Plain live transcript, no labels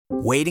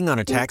Waiting on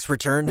a tax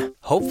return?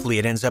 Hopefully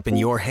it ends up in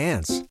your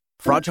hands.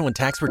 Fraudulent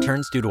tax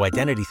returns due to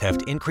identity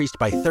theft increased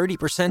by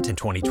 30% in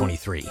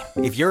 2023.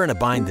 If you're in a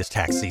bind this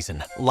tax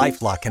season,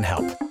 LifeLock can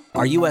help.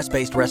 Our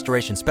U.S.-based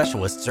restoration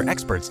specialists are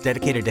experts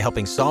dedicated to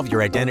helping solve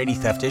your identity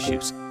theft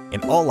issues.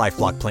 And all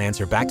LifeLock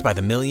plans are backed by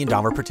the $1 Million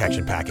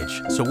Protection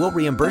Package. So we'll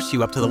reimburse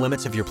you up to the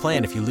limits of your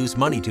plan if you lose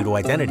money due to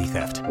identity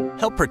theft.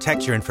 Help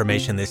protect your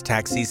information this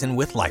tax season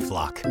with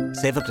LifeLock.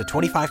 Save up to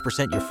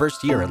 25% your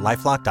first year at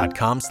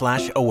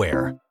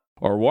LifeLock.com/aware.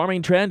 Our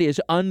warming trend is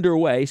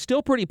underway.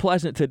 Still pretty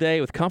pleasant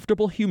today with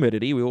comfortable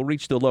humidity. We will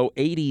reach the low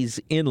 80s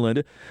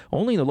inland,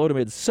 only in the low to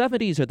mid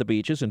 70s at the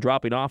beaches, and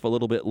dropping off a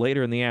little bit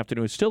later in the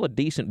afternoon. Still a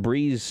decent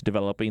breeze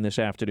developing this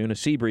afternoon, a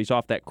sea breeze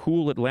off that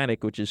cool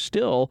Atlantic, which is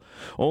still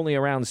only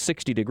around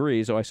 60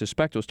 degrees. So I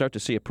suspect we'll start to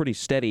see a pretty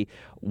steady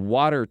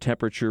water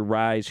temperature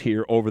rise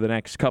here over the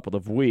next couple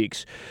of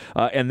weeks.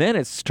 And then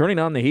it's turning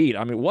on the heat.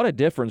 I mean, what a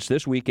difference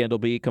this weekend will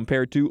be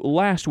compared to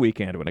last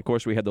weekend when, of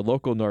course, we had the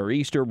local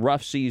nor'easter,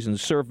 rough seas and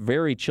surf,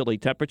 very chilly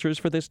temperatures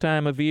for this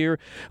time of year,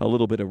 a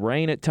little bit of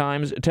rain at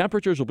times.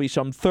 Temperatures will be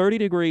some 30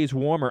 degrees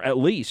warmer, at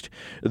least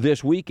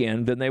this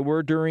weekend, than they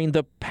were during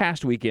the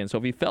past weekend. So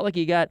if you felt like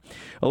you got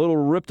a little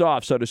ripped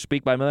off, so to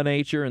speak, by Mother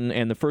Nature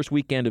and the first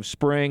weekend of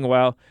spring,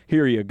 well,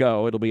 here you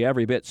go. It'll be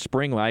every bit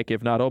spring-like,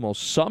 if not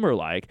almost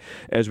summer-like,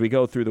 as we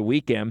go through the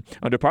weekend.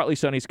 Under partly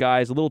sunny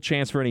skies, a little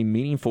chance for any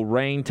meaningful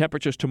rain.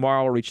 Temperatures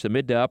tomorrow will reach the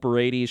mid to upper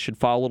 80s, should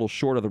fall a little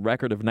short of the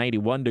record of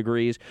 91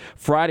 degrees.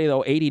 Friday,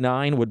 though,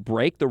 89 would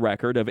break the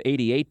record of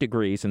 88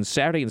 degrees, and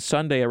Saturday and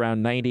Sunday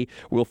around 90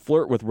 will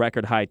flirt with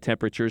record high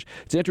temperatures.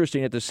 It's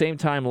interesting, at the same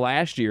time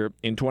last year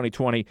in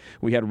 2020,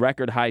 we had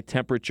record high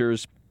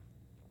temperatures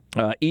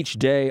each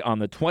day on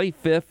the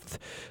 25th,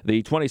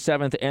 the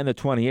 27th, and the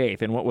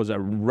 28th, in what was a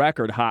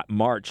record hot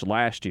March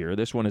last year.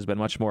 This one has been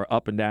much more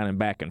up and down and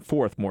back and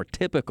forth, more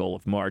typical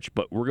of March,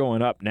 but we're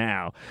going up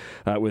now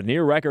with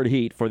near record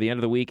heat for the end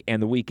of the week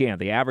and the weekend.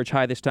 The average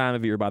high this time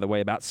of year, by the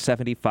way, about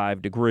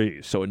 75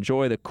 degrees. So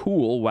enjoy the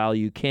cool while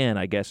you can,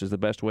 I guess is the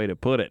best way to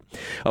put it.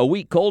 A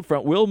weak cold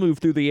front will move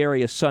through the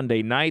area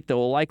Sunday night. There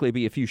will likely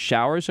be a few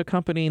showers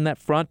accompanying that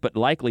front, but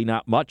likely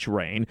not much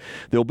rain.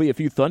 There'll be a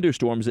few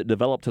thunderstorms that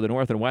develop to the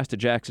north and west of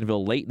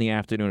Jacksonville late in the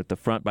afternoon at the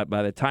front, but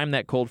by the time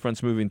that cold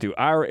front's moving through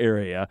our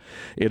area,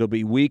 it'll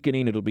be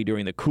weakening. It'll be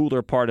during the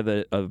cooler part of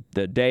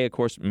the day, of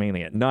course,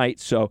 mainly at night,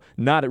 so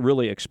not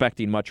really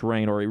expecting much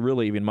rain or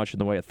really even much in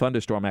the way of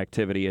thunderstorm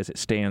activity as it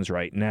stands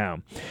right now.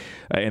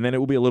 And then it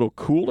will be a little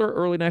cooler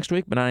early next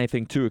week, but not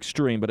anything too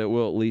extreme, but it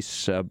will at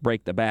least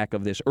break the back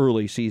of this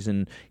early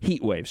season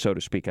heat wave, so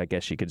to speak, I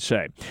guess you could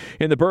say.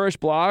 In the Burrish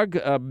blog,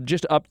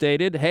 just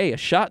updated, hey, a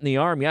shot in the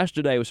arm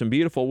yesterday with some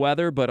beautiful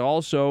weather, but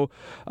also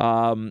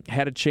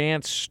had a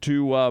chance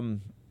to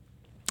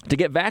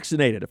get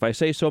vaccinated, if I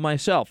say so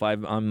myself.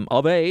 I'm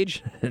of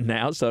age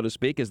now, so to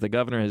speak, as the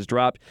governor has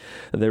dropped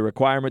the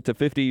requirement to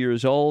 50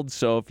 years old.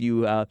 So if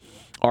you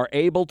are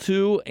able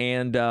to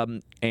and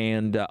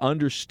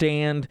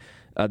understand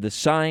the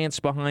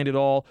science behind it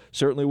all,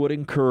 certainly would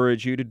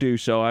encourage you to do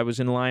so. I was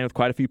in line with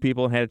quite a few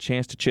people and had a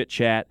chance to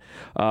chit-chat.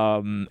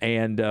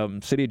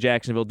 City of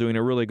Jacksonville doing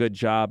a really good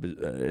job,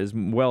 as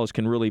well as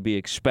can really be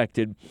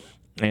expected.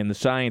 And the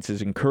science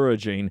is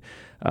encouraging.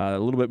 A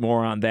little bit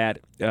more on that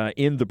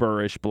in the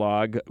Burrish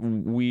blog.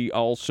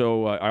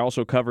 I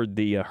also covered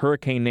the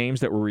hurricane names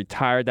that were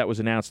retired. That was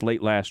announced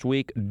late last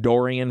week.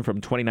 Dorian from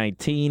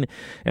 2019,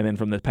 and then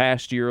from the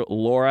past year,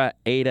 Laura,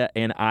 Ada,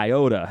 and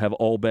Iota have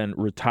all been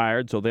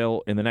retired. So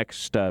they'll, in the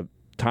next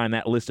time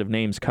that list of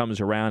names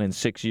comes around in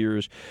 6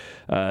 years,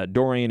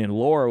 Dorian and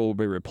Laura will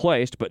be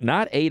replaced, but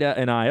not Ada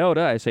and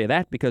Iota. I say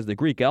that because the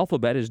Greek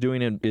alphabet is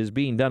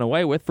being done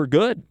away with for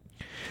good.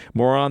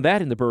 More on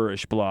that in the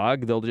Burrish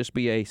blog. There'll just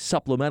be a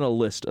supplemental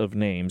list of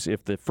names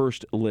if the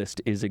first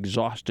list is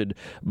exhausted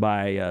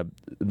by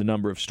the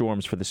number of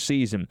storms for the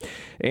season.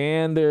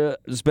 And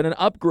there's been an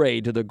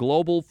upgrade to the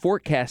Global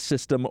Forecast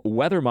System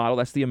weather model.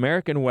 That's the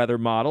American weather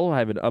model. I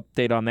have an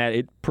update on that.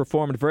 It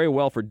performed very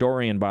well for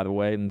Dorian, by the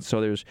way, and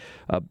so there's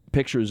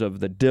pictures of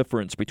the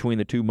difference between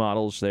the two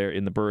models there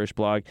in the Burrish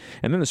blog.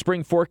 And then the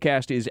spring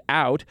forecast is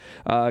out,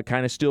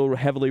 kind of still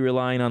heavily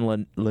relying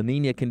on La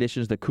Nina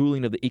conditions, the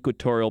cooling of the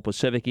equatorial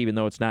Pacific, even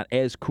though it's not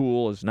as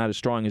cool, it's not as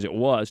strong as it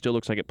was, still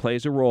looks like it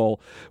plays a role,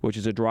 which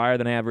is a drier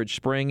than average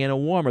spring and a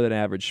warmer than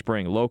average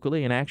spring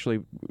locally and actually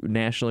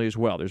nationally as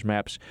well. There's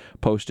maps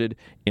posted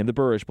in the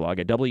Burrish blog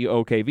at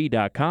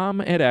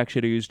WOKV.com and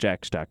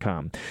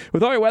ActionNewsJax.com.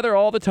 With all your weather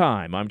all the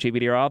time, I'm Chief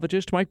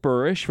Meteorologist Mike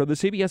Burrish for the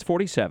CBS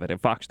 47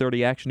 and Fox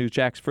 30 Action News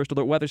Jax First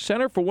Alert Weather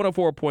Center for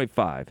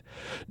 104.5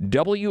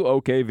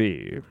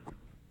 WOKV.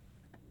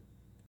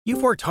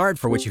 You've worked hard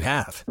for what you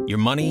have. Your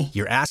money,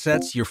 your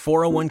assets, your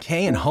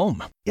 401k, and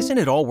home. Isn't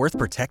it all worth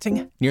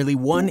protecting? Nearly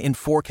 1 in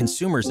 4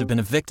 consumers have been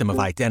a victim of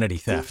identity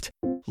theft.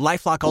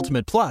 LifeLock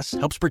Ultimate Plus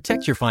helps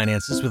protect your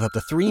finances with up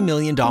to $3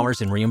 million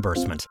in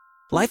reimbursement.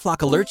 LifeLock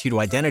alerts you to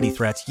identity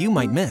threats you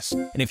might miss.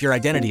 And if your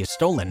identity is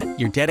stolen,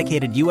 your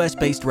dedicated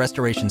U.S.-based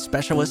restoration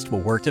specialist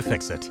will work to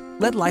fix it.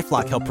 Let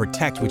LifeLock help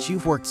protect what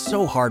you've worked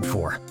so hard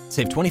for.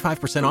 Save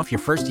 25% off your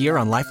first year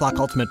on LifeLock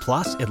Ultimate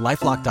Plus at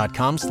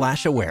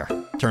LifeLock.com/aware.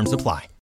 Terms apply.